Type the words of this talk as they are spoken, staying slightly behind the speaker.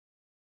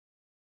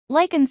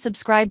Like and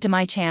subscribe to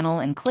my channel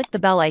and click the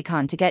bell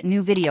icon to get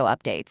new video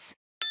updates.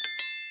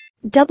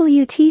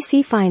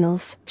 WTC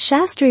Finals,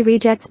 Shastri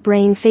rejects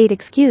brain fade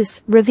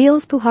excuse,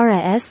 reveals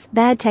Pujaras'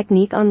 bad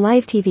technique on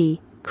live TV.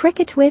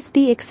 Cricket with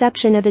the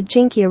exception of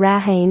Ajinkya,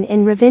 Rahane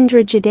and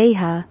Ravindra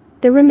Jadeja,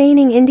 the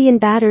remaining Indian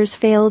batters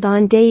failed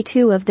on day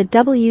 2 of the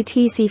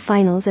WTC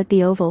Finals at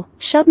the Oval.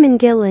 Shubman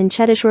Gill and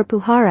Jadeja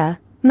Pujaras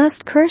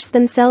must curse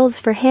themselves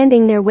for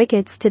handing their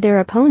wickets to their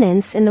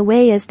opponents in the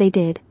way as they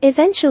did.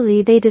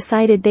 Eventually they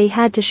decided they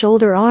had to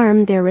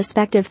shoulder-arm their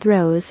respective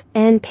throws,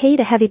 and paid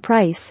a heavy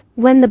price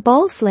when the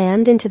ball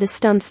slammed into the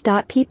stumps.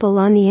 People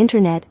on the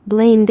internet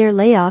blamed their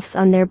layoffs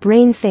on their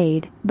brain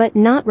fade, but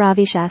not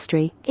Ravi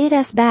Shastri.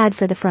 It's bad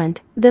for the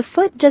front. The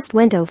foot just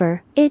went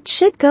over. It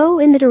should go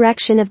in the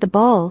direction of the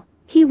ball.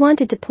 He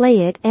wanted to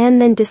play it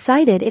and then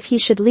decided if he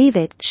should leave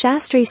it,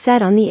 Shastri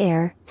said on the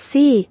air.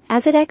 See,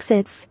 as it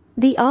exits,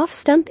 the off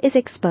stump is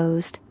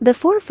exposed. The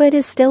forefoot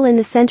is still in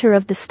the center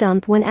of the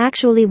stump when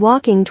actually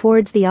walking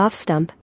towards the off stump.